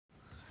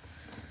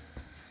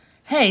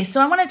Hey,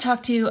 so I want to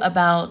talk to you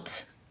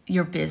about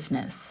your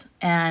business.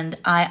 And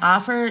I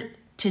offer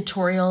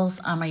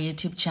tutorials on my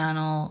YouTube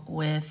channel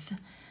with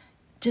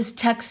just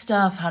tech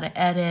stuff, how to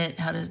edit,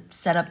 how to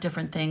set up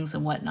different things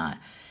and whatnot.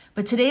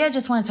 But today I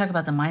just want to talk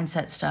about the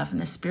mindset stuff and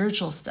the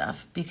spiritual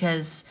stuff,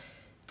 because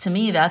to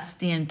me, that's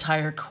the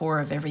entire core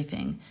of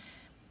everything.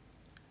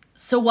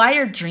 So why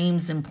are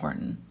dreams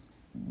important?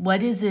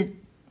 What is it?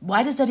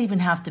 Why does that even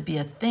have to be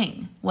a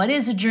thing? What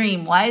is a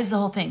dream? Why is the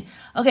whole thing?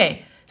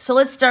 Okay, so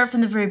let's start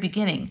from the very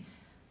beginning.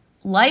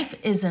 Life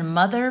is a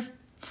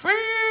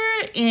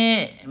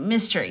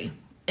mystery.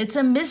 It's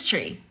a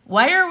mystery.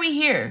 Why are we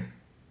here?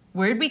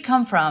 Where did we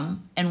come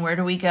from and where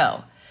do we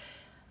go?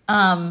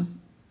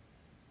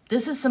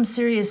 This is some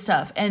serious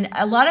stuff. And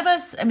a lot of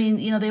us, I mean,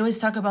 they always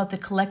talk about the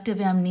collective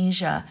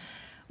amnesia.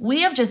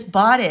 We have just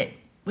bought it.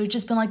 We've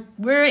just been like,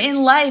 we're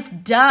in life,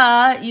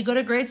 duh. You go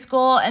to grade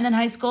school and then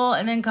high school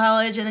and then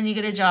college and then you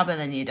get a job and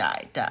then you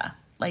die, duh.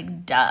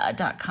 Like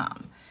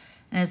duh.com.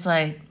 And it's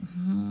like,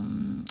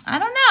 I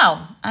don't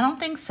know. I don't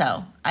think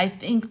so. I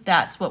think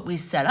that's what we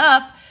set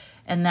up.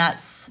 And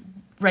that's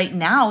right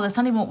now. That's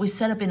not even what we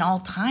set up in all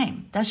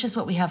time. That's just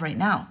what we have right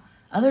now.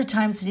 Other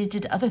times they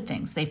did other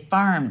things. They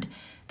farmed,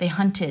 they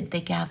hunted,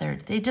 they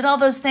gathered. They did all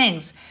those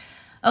things.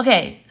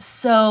 Okay,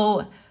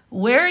 so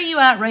where are you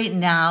at right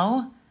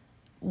now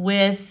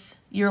with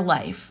your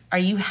life? Are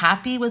you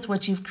happy with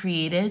what you've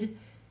created?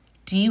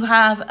 Do you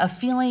have a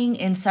feeling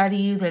inside of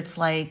you that's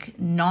like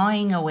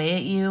gnawing away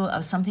at you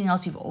of something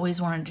else you've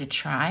always wanted to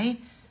try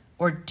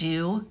or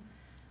do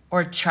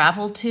or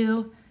travel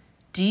to?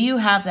 Do you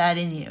have that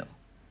in you?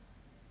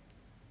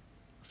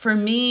 For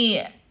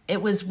me,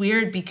 it was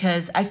weird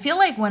because I feel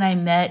like when I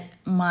met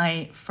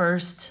my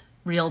first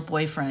real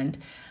boyfriend,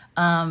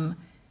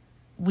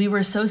 we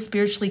were so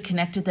spiritually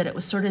connected that it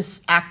was sort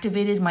of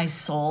activated my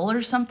soul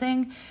or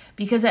something,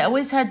 because I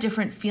always had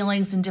different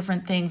feelings and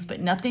different things, but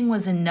nothing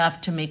was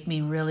enough to make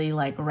me really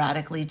like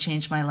radically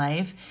change my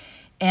life.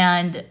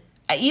 And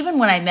even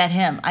when I met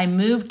him, I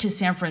moved to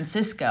San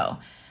Francisco.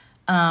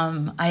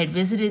 I had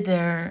visited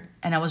there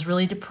and I was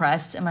really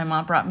depressed, and my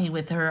mom brought me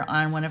with her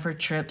on one of her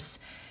trips,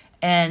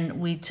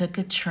 and we took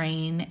a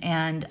train,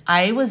 and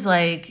I was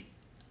like,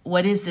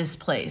 what is this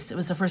place? It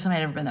was the first time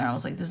I'd ever been there. I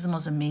was like, this is the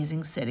most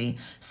amazing city.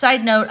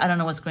 Side note, I don't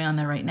know what's going on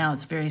there right now.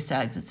 It's very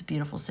sad because it's a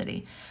beautiful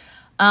city.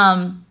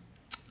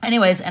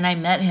 Anyways, and I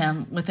met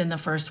him within the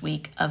first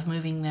week of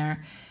moving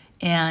there.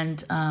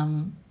 And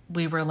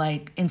we were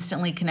like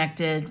instantly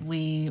connected.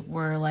 We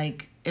were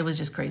like, it was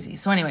just crazy.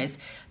 So anyways,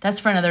 that's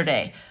for another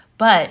day.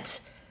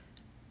 But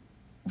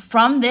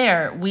from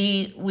there,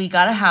 we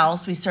got a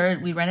house. We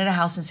rented a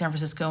house in San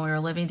Francisco, and we were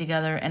living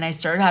together. And I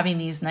started having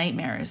these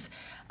nightmares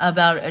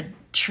about a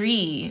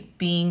tree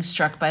being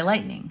struck by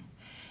lightning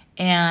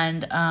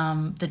and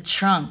the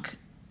trunk.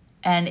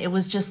 And it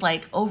was just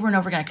like over and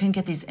over again. I couldn't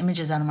get these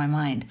images out of my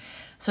mind.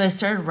 So I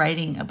started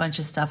writing a bunch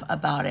of stuff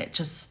about it.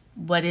 Just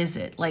what is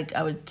it? Like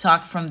I would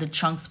talk from the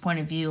trunk's point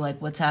of view, like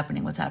what's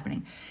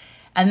happening.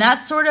 And that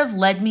sort of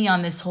led me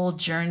on this whole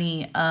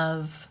journey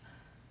of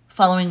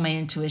following my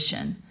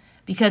intuition.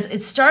 Because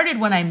it started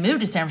when I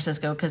moved to San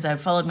Francisco, because I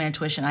followed my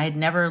intuition. I had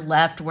never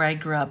left where I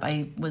grew up.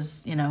 I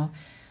was,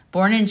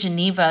 born in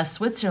Geneva,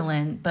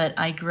 Switzerland, but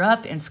I grew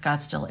up in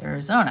Scottsdale,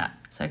 Arizona.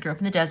 So I grew up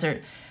in the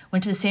desert,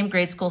 went to the same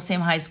grade school, same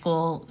high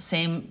school,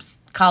 same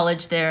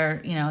college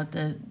there,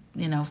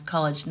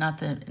 college, not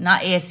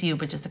ASU,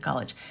 but just the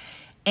college.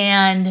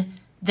 And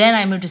then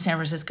I moved to San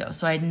Francisco.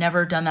 So I had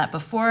never done that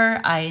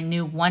before. I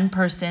knew one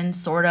person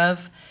sort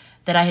of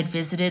that I had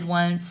visited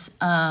once.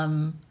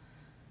 But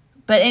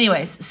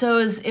anyways, so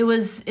it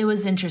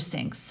was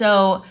interesting.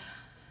 So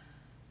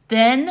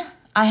then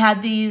I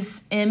had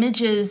these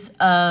images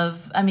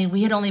of,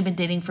 we had only been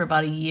dating for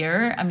about a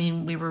year.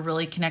 We were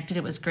really connected.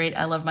 It was great.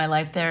 I love my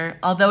life there,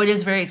 although it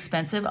is very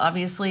expensive,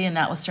 obviously, and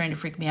that was starting to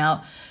freak me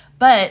out.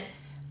 But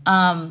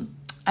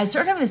I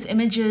started having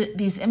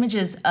these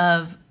images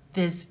of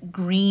this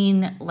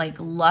green, like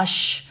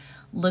lush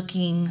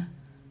looking,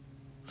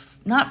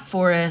 not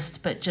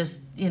forest, but just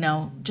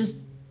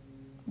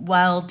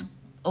wild,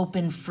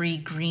 open, free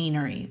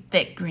greenery,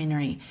 thick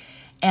greenery,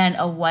 and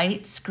a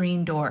white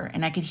screen door.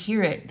 And I could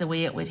hear it, the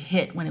way it would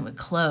hit when it would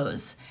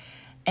close.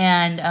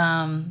 And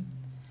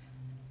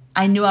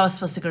I knew I was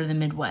supposed to go to the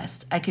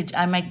Midwest.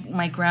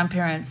 My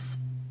grandparents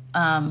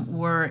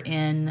were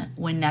in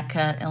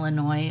Winnetka,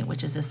 Illinois,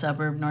 which is a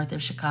suburb north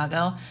of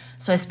Chicago.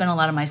 So I spent a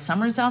lot of my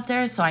summers out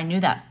there. So I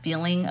knew that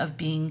feeling of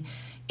being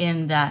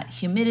in that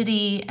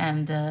humidity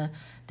and the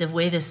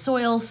way the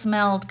soil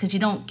smelled, because you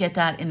don't get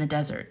that in the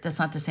desert. That's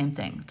not the same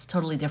thing. It's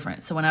totally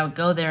different. So when I would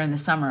go there in the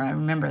summer, I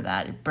remember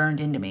that. It burned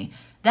into me.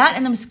 That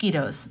and the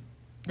mosquitoes,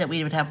 that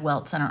we would have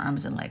welts on our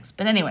arms and legs.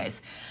 But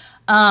anyways,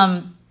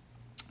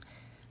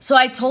 so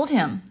I told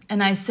him,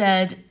 and I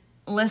said,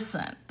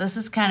 listen, this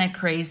is kind of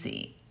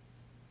crazy,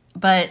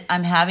 but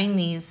I'm having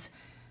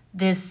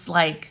this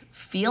like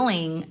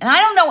feeling, and I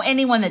don't know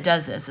anyone that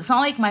does this. It's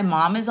not like my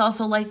mom is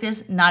also like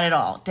this. Not at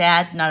all.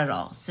 Dad, not at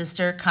all.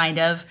 Sister, kind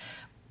of.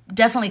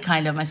 Definitely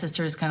kind of. My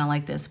sister is kind of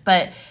like this.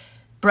 But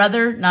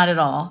brother, not at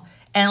all.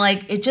 And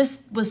like, it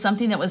just was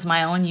something that was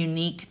my own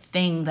unique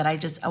thing that I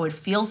would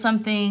feel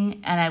something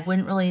and I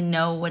wouldn't really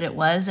know what it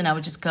was. And I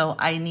would just go,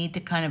 I need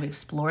to kind of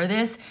explore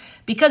this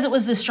because it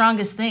was the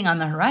strongest thing on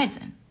the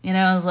horizon. You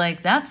know, I was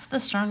like, that's the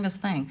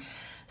strongest thing.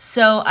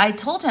 So I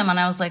told him and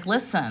I was like,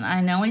 listen,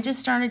 I know we just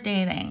started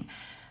dating,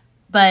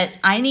 but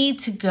I need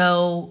to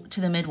go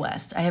to the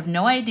Midwest. I have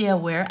no idea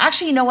where.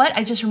 Actually, you know what?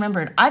 I just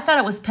remembered. I thought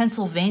it was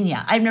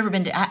Pennsylvania. I've never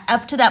been to,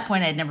 up to that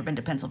point, I had never been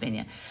to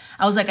Pennsylvania.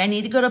 I was like, I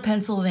need to go to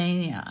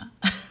Pennsylvania.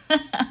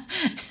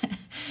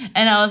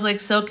 And I was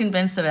like so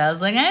convinced of it. I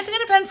was like, I have to go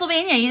to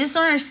Pennsylvania. You just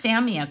don't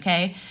understand me,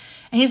 okay?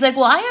 And he's like,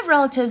 well, I have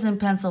relatives in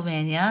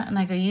Pennsylvania. And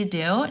I go, you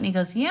do? And he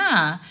goes,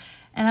 yeah.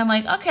 And I'm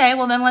like, okay,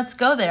 well then let's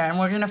go there. And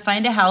we're going to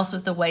find a house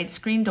with a white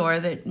screen door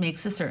that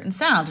makes a certain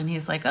sound. And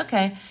he's like,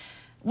 okay.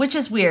 Which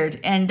is weird.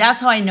 And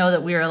that's how I know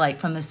that we were like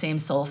from the same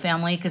soul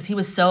family, because he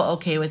was so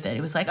okay with it.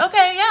 He was like,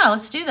 okay, yeah,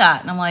 let's do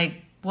that. And I'm like,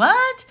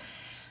 what?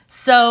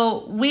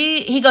 So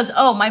he goes,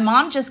 oh, my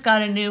mom just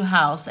got a new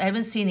house. I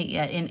haven't seen it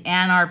yet in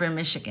Ann Arbor,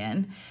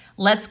 Michigan.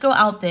 Let's go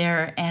out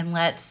there and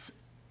let's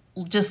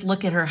just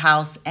look at her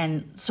house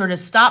and sort of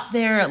stop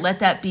there. Let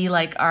that be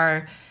like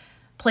our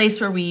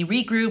place where we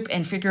regroup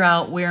and figure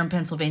out where in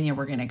Pennsylvania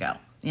we're going to go.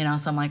 You know,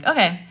 so I'm like,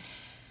 okay.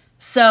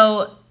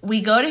 So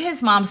we go to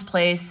his mom's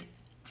place.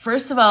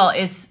 First of all,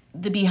 it's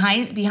the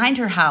behind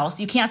her house.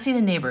 You can't see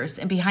the neighbors.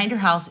 And behind her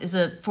house is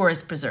a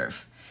forest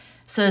preserve.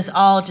 So it's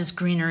all just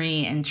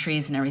greenery and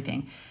trees and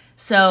everything.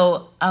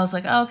 So I was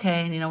like, oh,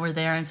 okay, you know, we're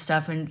there and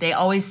stuff. And they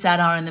always sat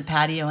out in the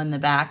patio in the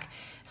back.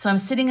 So I'm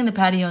sitting in the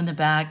patio in the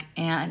back.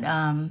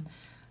 And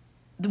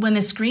when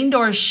the screen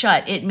door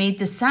shut, it made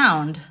the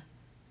sound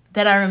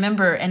that I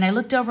remember. And I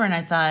looked over and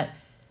I thought,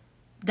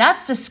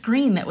 that's the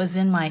screen that was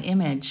in my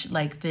image.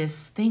 Like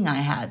this thing I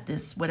had,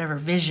 this whatever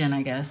vision,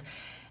 I guess.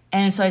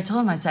 And so I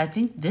told him, I said, I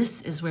think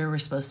this is where we're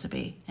supposed to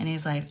be. And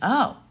he's like,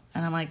 oh.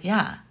 And I'm like,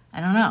 yeah,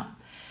 I don't know.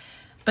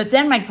 But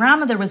then my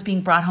grandmother was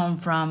being brought home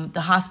from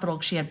the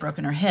hospital. She had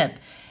broken her hip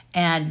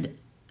and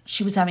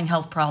she was having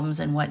health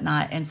problems and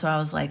whatnot. And so I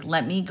was like,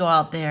 let me go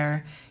out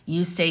there.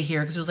 You stay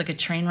here. Because it was like a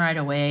train ride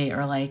away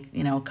or like,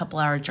 you know, a couple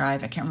hour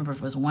drive. I can't remember if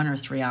it was 1 or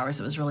 3 hours.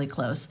 It was really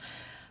close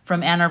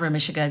from Ann Arbor,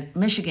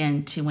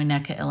 Michigan to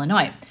Winnetka,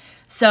 Illinois.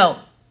 So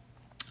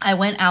I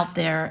went out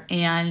there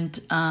and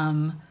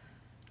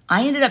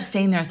I ended up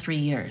staying there 3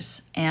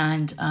 years.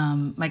 And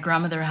my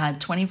grandmother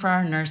had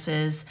 24-hour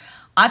nurses.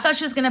 I thought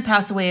she was going to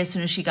pass away as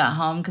soon as she got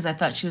home because I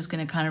thought she was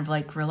going to kind of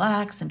like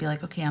relax and be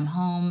like, okay, I'm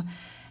home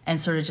and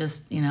sort of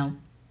just, you know,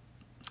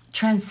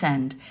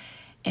 transcend.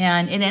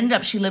 And it ended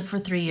up she lived for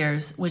 3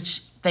 years,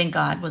 which thank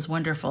God was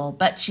wonderful.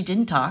 But she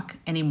didn't talk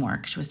anymore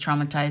because she was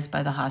traumatized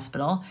by the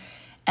hospital.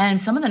 And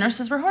some of the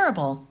nurses were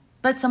horrible,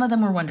 but some of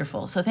them were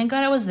wonderful. So thank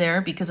God I was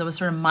there because I was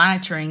sort of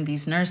monitoring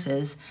these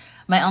nurses.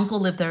 My uncle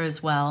lived there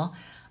as well.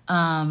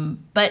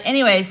 But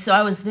anyways, so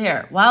I was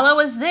there. While I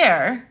was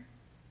there,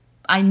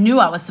 I knew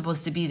I was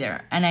supposed to be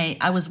there. And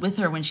I was with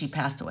her when she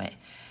passed away.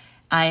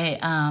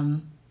 I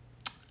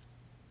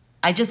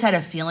just had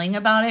a feeling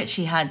about it.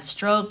 She had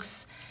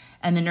strokes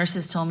and the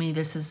nurses told me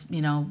this is,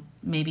 you know,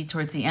 maybe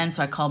towards the end.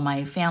 So I called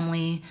my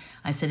family.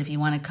 I said, if you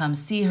want to come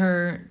see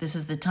her, this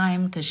is the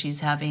time because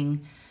she's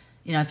having,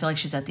 you know, I feel like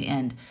she's at the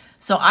end.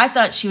 So I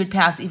thought she would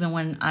pass even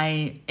when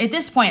at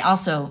this point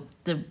also,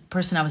 the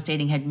person I was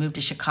dating had moved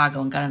to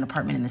Chicago and got an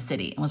apartment in the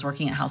city and was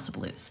working at House of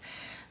Blues.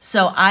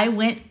 So I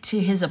went to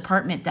his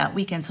apartment that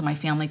weekend so my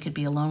family could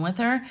be alone with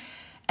her.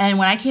 And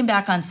when I came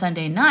back on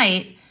Sunday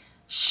night,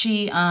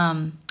 she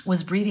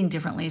was breathing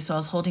differently. So I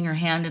was holding her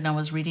hand and I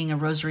was reading a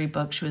rosary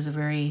book. She was a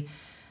very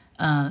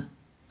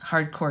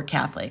hardcore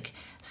Catholic.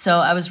 So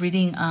I was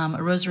reading a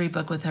rosary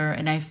book with her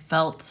and I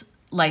felt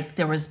like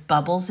there was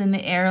bubbles in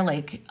the air.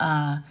 Like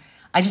I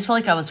just felt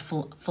like I was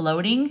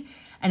floating.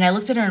 And I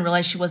looked at her and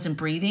realized she wasn't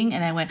breathing.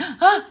 And I went,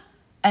 ah!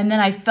 And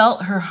then I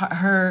felt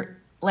her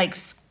like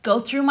go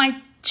through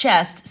my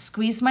chest,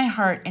 squeeze my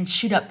heart, and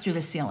shoot up through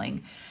the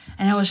ceiling.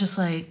 And I was just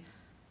like,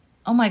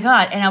 oh my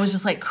God. And I was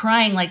just like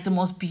crying like the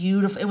most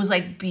beautiful. It was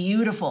like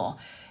beautiful.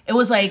 It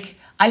was like,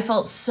 I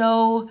felt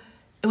so,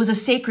 it was a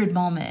sacred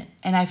moment.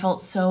 And I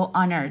felt so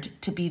honored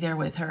to be there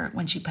with her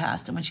when she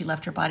passed and when she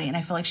left her body. And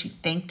I felt like she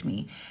thanked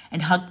me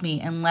and hugged me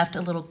and left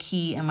a little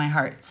key in my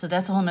heart. So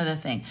that's a whole nother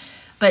thing.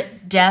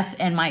 But death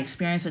and my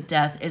experience with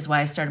death is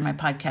why I started my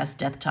podcast,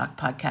 Death Talk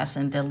Podcast.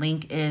 And the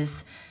link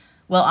is,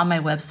 well, on my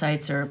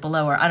websites or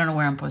below, or I don't know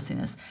where I'm posting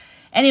this.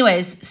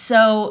 Anyways,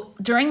 so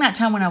during that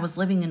time when I was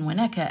living in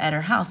Winnetka at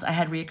her house, I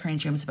had reoccurring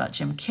dreams about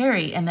Jim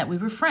Carrey and that we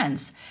were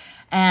friends.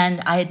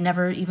 And I had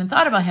never even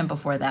thought about him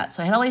before that.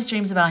 So I had all these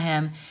dreams about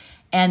him.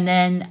 And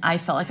then I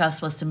felt like I was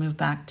supposed to move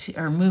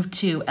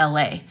to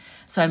LA.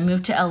 So I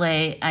moved to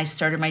LA. I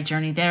started my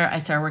journey there. I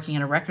started working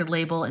at a record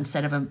label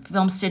instead of a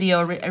film studio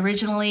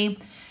originally.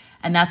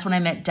 And that's when I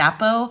met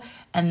Dapo.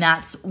 And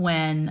that's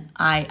when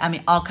I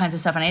mean, all kinds of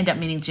stuff. And I ended up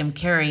meeting Jim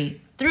Carrey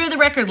through the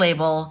record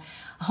label.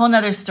 A whole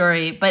nother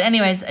story. But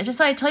anyways, I just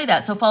thought I'd tell you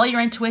that. So follow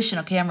your intuition.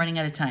 Okay, I'm running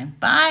out of time.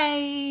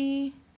 Bye.